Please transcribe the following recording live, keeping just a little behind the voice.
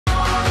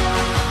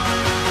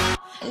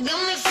Good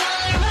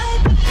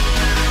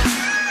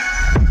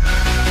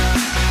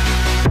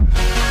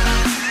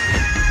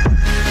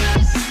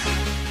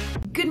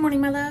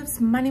morning, my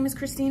loves. My name is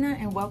Christina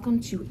and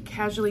welcome to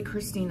Casually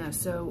Christina.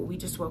 So we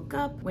just woke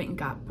up, went and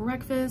got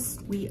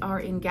breakfast. We are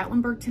in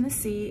Gatlinburg,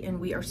 Tennessee,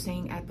 and we are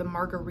staying at the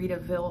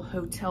Margaritaville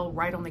Hotel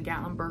right on the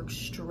Gatlinburg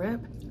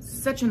Strip.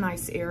 Such a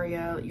nice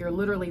area. You're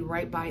literally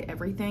right by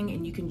everything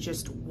and you can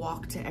just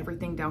walk to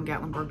everything down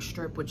Gatlinburg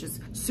Strip, which is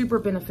super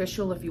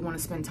beneficial if you want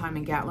to spend time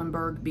in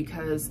Gatlinburg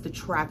because the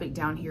traffic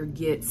down here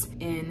gets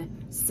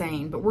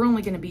insane. But we're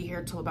only going to be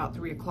here till about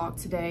 3 o'clock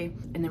today,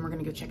 and then we're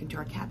going to go check into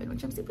our cabin,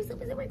 which I'm super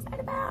excited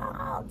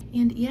about.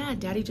 And yeah,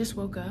 Daddy just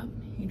woke up.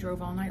 He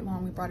drove all night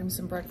long. We brought him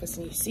some breakfast,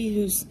 and you see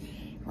who's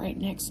right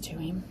next to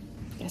him.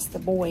 That's the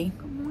boy.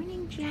 Good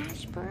morning,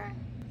 Jasper.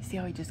 See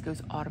how he just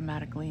goes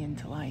automatically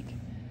into like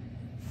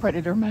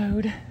predator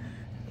mode.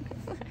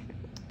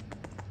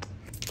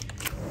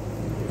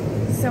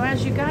 So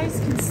as you guys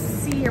can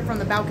see here from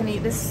the balcony,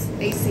 this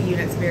AC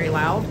unit's very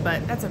loud,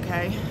 but that's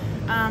okay.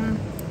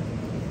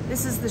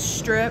 This is the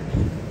strip.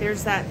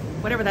 There's that,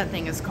 whatever that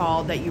thing is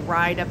called, that you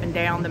ride up and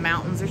down the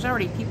mountains. There's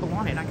already people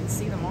on it. I can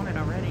see them on it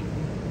already.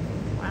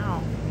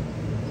 Wow.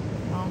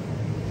 Well,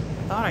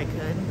 I thought I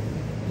could.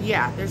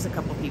 Yeah, there's a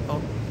couple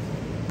people.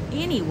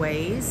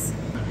 Anyways,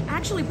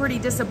 actually pretty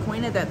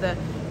disappointed that the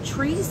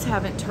trees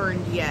haven't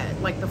turned yet,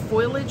 like the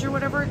foliage or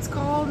whatever it's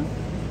called.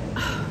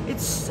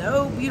 It's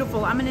so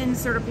beautiful. I'm gonna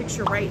insert a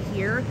picture right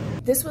here.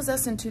 This was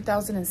us in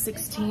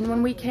 2016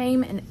 when we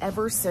came, and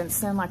ever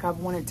since then, like, I've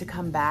wanted to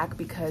come back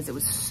because it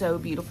was so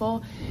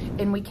beautiful.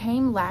 And we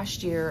came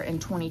last year in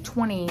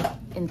 2020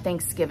 in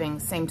Thanksgiving,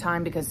 same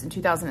time, because in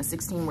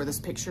 2016, where this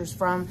picture's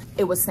from,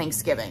 it was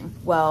Thanksgiving.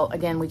 Well,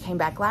 again, we came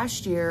back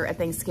last year at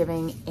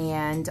Thanksgiving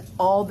and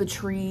all the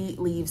tree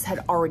leaves had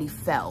already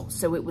fell.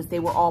 So they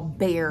were all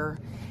bare.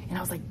 And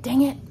I was like,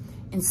 dang it.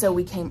 And so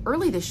we came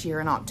early this year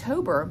in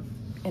October.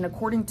 And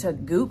according to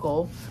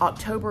Google,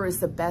 October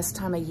is the best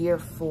time of year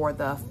for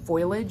the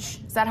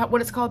foliage. Is that what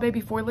it's called, baby?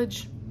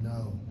 Foliage?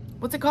 No.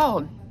 What's it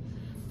called?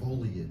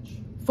 Foliage.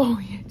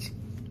 Foliage.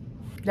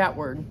 That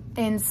word.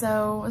 And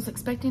so I was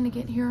expecting to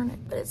get here,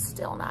 but it's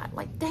still not.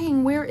 Like,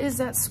 dang, where is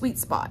that sweet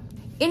spot?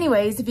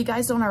 Anyways, if you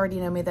guys don't already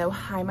know me though,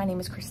 hi, my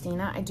name is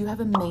Christina. I do have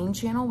a main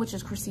channel, which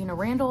is Christina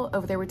Randall.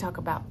 Over there we talk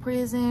about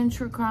prison,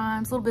 true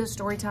crimes, a little bit of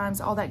story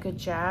times, all that good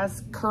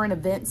jazz. Current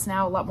events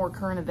now, a lot more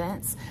current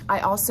events.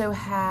 I also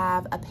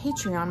have a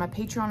Patreon. My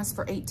Patreon is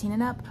for 18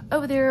 and up.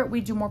 Over there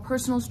we do more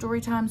personal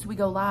story times. We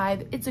go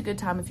live. It's a good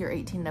time if you're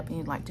 18 and up and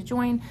you'd like to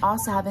join. I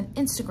also have an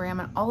Instagram,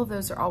 and all of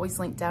those are always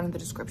linked down in the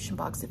description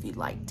box if you'd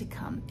like to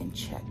come and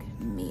check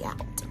me out.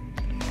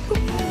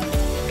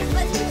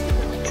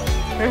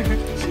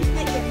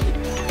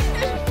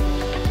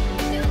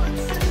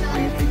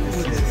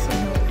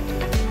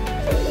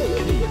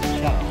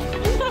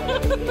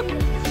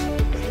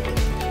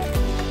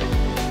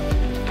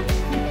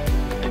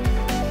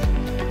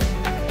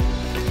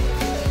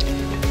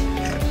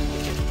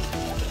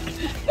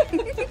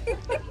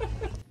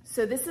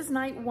 So this is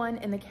night one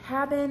in the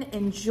cabin,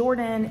 and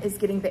Jordan is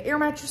getting the air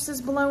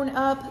mattresses blown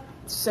up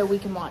so we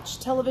can watch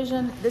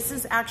television. This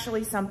is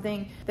actually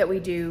something that we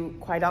do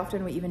quite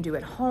often. We even do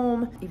at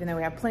home, even though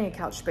we have plenty of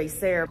couch space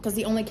there, because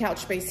the only couch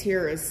space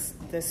here is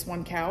this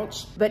one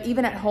couch. But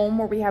even at home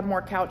where we have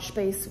more couch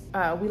space,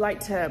 we like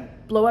to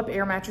blow up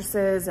air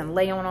mattresses and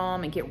lay on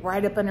them and get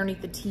right up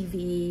underneath the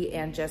TV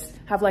and just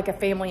have like a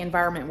family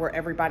environment where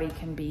everybody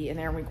can be in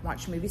there and we can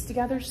watch movies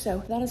together.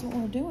 So that is what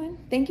we're doing.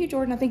 Thank you,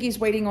 Jordan. I think he's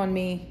waiting on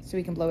me so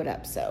he can blow it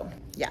up. So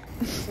yeah.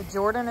 So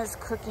Jordan is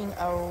cooking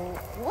a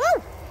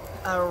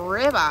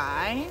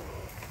ribeye.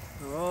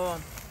 Cool.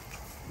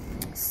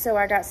 So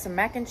I got some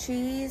mac and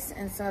cheese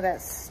and some of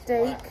that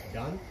steak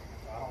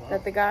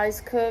that the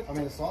guys cooked. I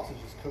mean, the sausage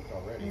is cooked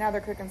already. Now they're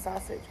cooking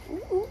sausage.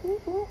 Ooh,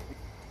 ooh, ooh.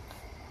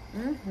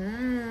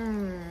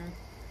 Mm-hmm.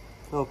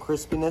 A little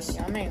crispiness.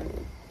 Yummy.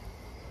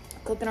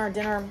 Cooking our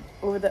dinner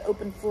over the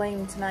open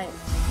flame tonight.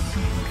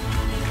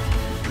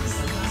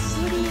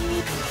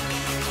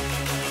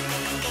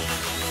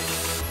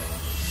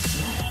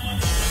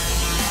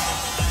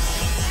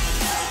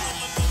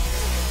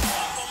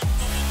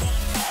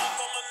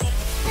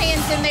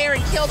 Hands in there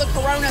and kill the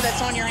corona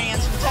that's on your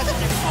hands from touching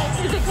it.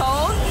 Is it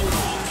cold?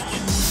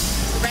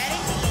 Ready?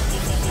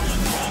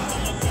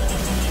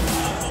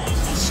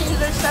 These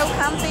shoes are so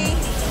comfy.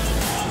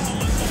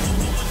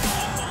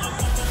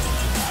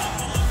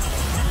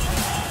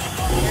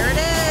 Here it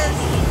is.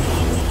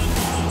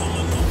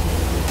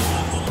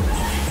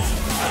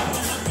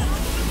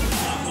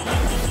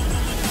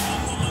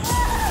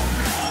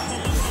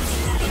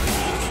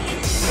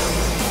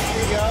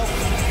 Here you go.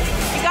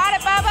 You got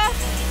it, Bubba?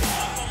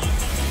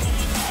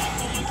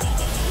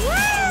 Woo!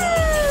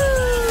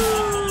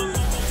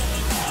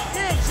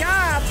 Good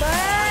job,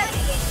 bud.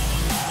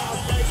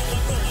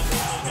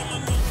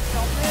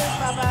 Don't move,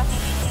 Bubba.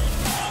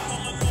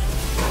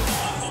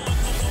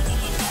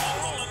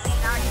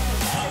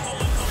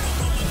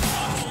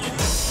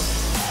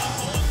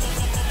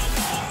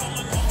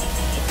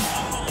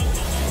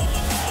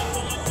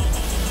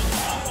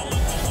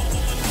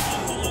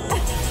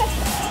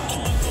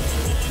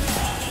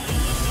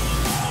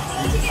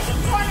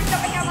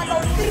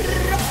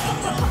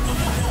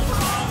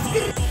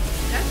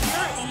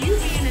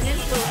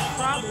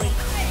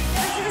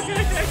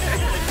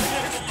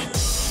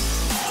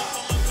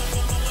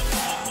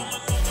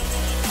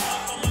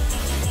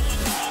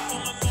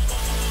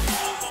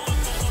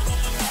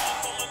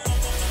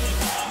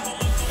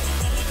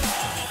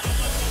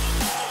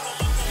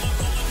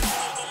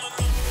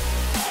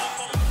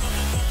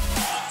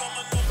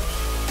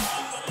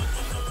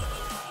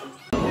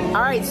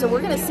 All right, so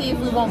we're gonna see if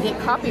we won't get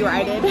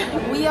copyrighted.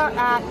 We are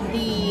at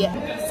the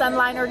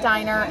Sunliner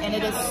Diner, and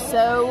it is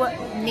so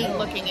neat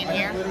looking in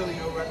here.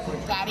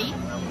 Daddy?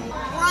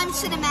 We're on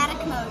cinematic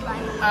mode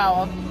right now. Oh,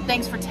 well,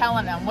 thanks for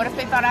telling them. What if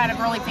they thought I had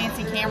a really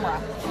fancy camera?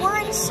 We're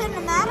in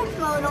cinematic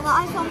mode on the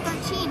iPhone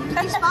 13.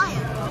 You'd be spying.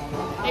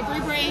 Hey,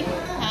 Bree Bree.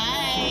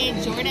 Hi,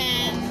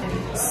 Jordan.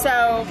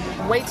 So,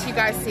 wait till you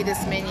guys see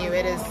this menu.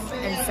 It is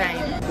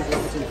insane.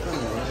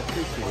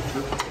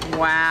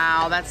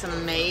 Wow, that's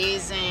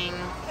amazing.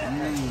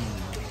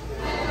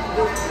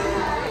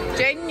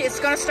 Jaden, it's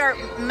gonna start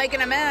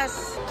making a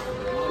mess.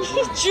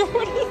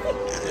 Jordan.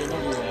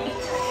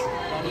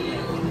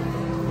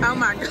 Oh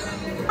my God.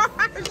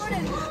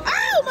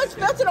 I almost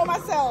spilled it on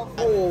myself.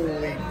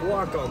 Holy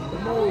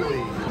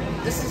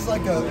guacamole. This is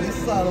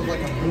out of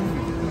like a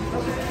movie.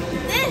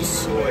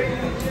 This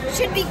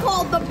should be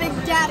called the Big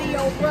Daddy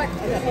O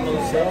Breakfast.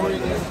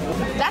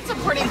 That's a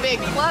pretty big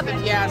club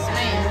if you ask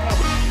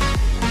me.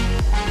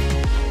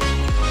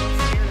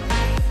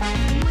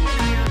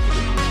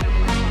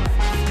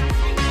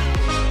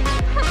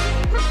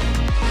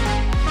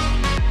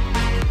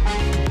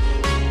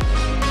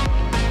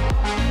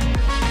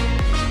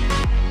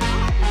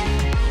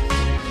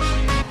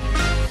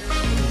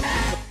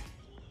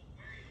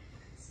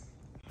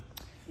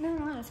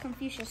 No, it's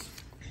Confucius.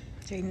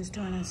 Jaden's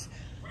doing his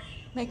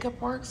makeup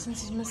work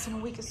since he's missing a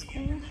week of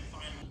school.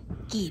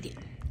 Get it,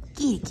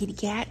 kitty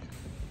cat.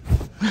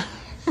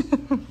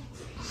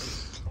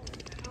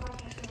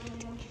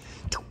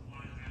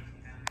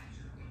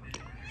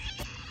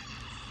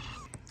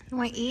 You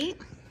want to eat?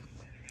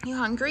 You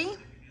hungry?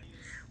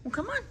 Well,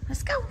 come on,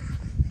 let's go.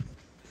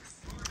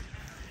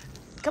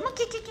 Come on,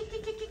 kitty.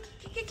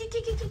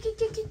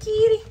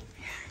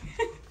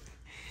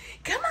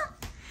 Come on.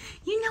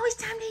 You know it's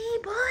time to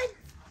eat, bud.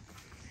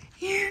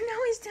 You know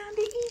it's time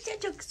to eat.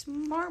 Such a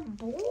smart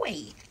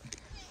boy.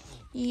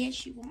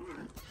 Yes, you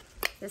are.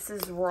 This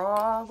is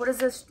raw. What is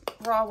this?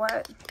 Raw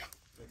what?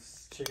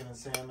 It's chicken and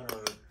salmon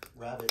or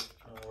rabbit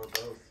or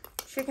both.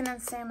 Chicken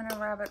and salmon and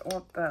rabbit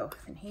or both.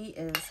 And he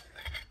is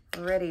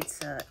ready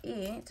to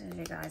eat, as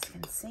you guys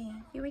can see.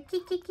 You ready?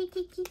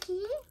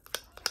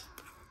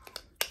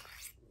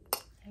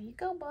 There you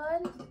go,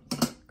 bud.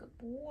 Good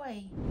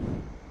boy.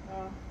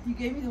 You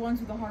gave me the ones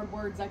with the hard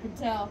words, I can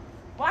tell.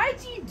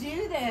 Why'd you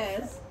do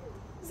this?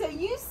 So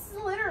you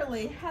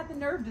literally had the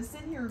nerve to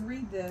sit here and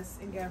read this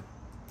and go,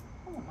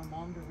 I want my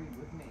mom to read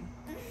with me.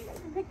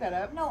 Pick that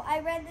up. No, I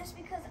read this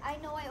because I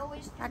know I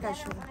always do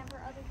better whenever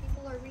other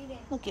people are reading.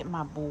 Look at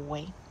my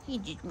boy. He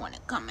just want to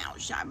come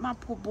outside. My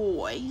poor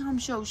boy. I'm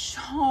so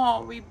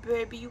sorry,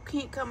 baby. You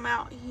can't come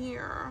out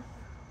here.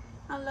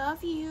 I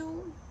love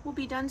you. We'll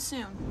be done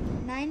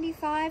soon.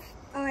 95.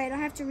 All right, I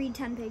have to read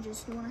 10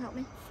 pages. Do you want to help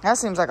me? That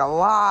seems like a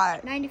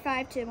lot.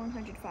 95 to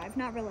 105.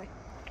 Not really.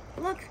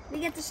 Look, we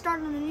get to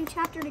start on a new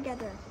chapter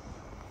together.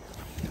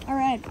 All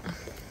right,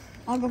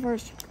 I'll go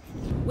first.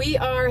 We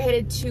are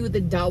headed to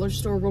the dollar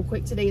store real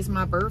quick. Today is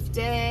my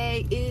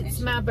birthday. It's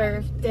my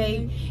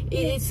birthday.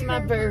 It's my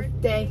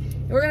birthday.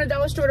 And we're going to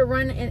dollar store to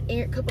run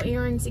a couple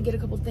errands and get a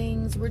couple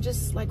things. We're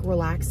just like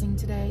relaxing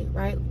today,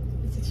 right?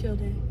 It's a chill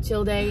day.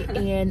 Chill day.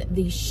 And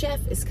the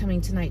chef is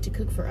coming tonight to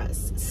cook for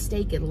us.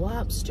 Steak and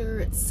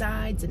lobster,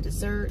 sides and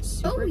desserts.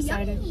 Super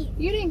excited. Yummy.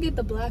 You didn't get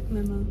the black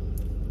memo.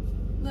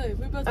 Look,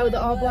 we're both Oh,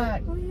 the all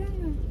black. Oh, yeah.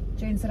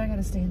 Jane said I got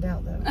to stand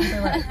out though.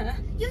 Right.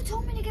 You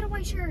told me to get a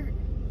white shirt.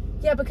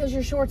 Yeah, because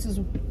your shorts is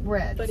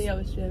red. Buddy, I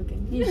was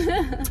joking.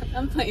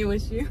 I'm playing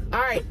with you. All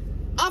right,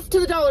 off to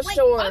the dollar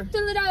store. Off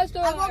to the dollar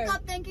store. I woke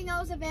up thinking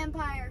I was a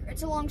vampire.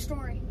 It's a long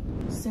story.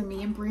 So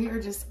me and Bree are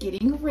just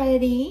getting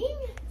ready,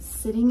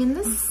 sitting in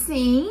the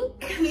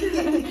sink,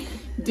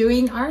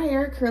 doing our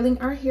hair, curling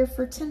our hair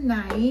for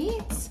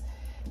tonight.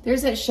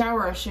 There's that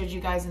shower I showed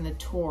you guys in the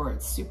tour.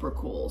 It's super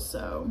cool,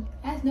 so.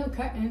 That's no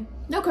curtain.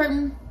 No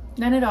curtain,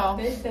 none at all.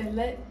 They said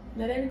let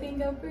everything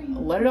go free.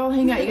 Let it all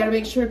hang out. You gotta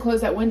make sure to close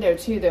that window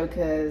too though,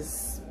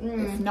 because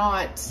if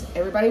not,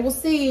 everybody will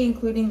see,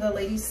 including the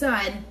lady's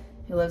son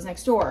who lives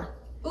next door.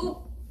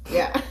 Ooh.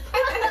 Yeah.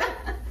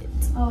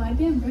 Oh, I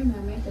didn't bring my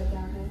makeup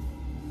down here.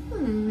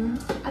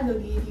 I'll go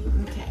get you.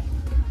 Okay.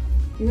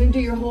 You're gonna do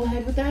your whole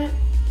head with that?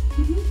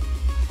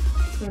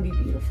 It's gonna be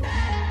beautiful.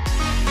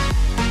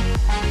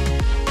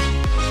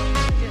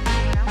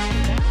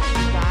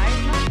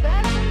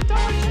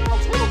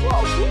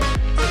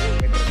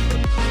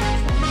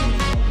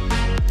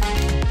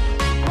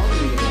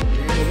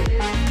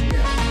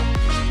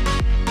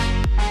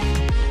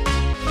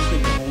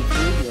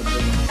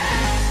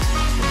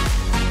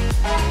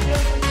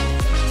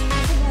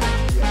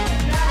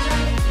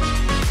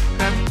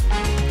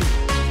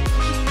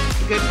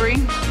 Good,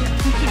 Bree?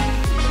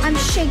 I'm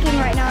shaking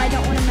right now. I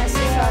don't want to mess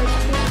this up.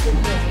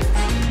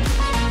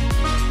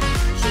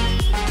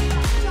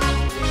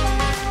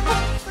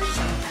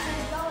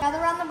 Gather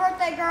around the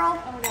birthday girl.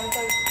 Oh my god,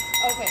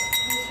 okay,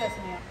 you're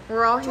stressing me out.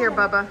 We're all here,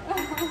 Bubba.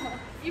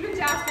 Even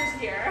Jasper's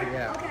here.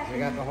 Yeah, Okay. we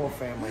got the whole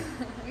family.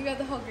 We got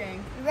the whole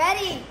gang.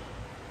 Ready?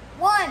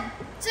 1,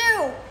 2,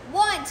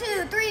 1,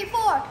 2, 3,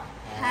 4.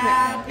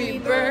 Happy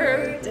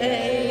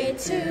birthday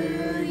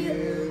to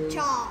you.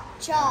 Cha,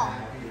 cha.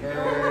 Happy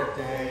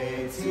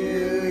birthday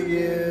to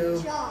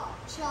you. Cha,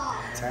 cha.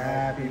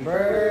 Happy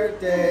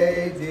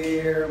birthday,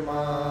 dear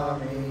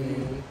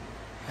mommy.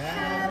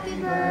 Happy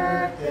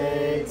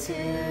birthday to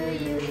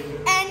you.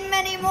 And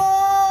many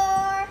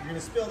more. You're gonna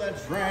spill that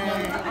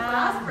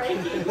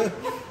drink.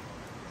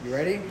 You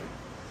ready?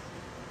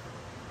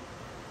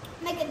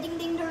 Make a ding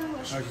ding darn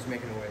wish. Oh, she's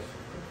making a wish.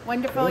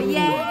 Wonderful,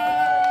 yay!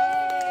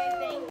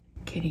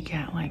 Kitty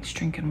cat likes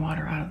drinking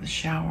water out of the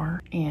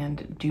shower,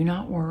 and do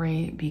not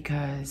worry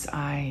because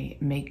I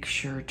make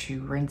sure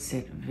to rinse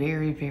it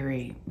very,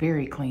 very,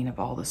 very clean of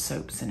all the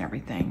soaps and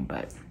everything,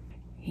 but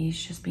he's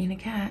just being a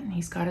cat and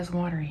he's got his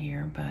water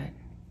here, but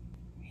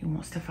he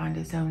wants to find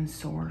his own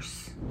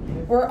source.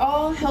 We're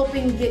all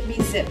helping get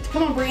me zipped.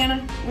 Come on,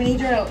 Brianna, we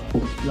need your help.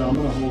 No, I'm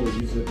gonna hold it.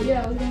 You zip it.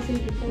 Yeah, I was gonna say you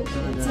could pull it.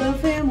 It's a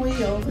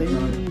family over here.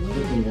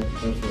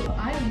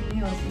 I have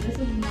nails, so this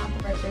is not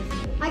the right place to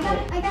do it. I got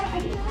it. I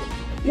got it.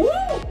 Woo!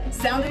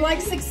 Sounded like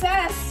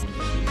success.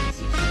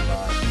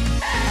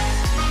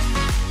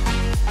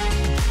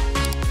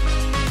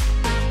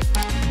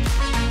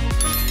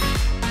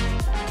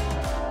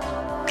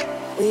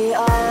 We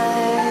are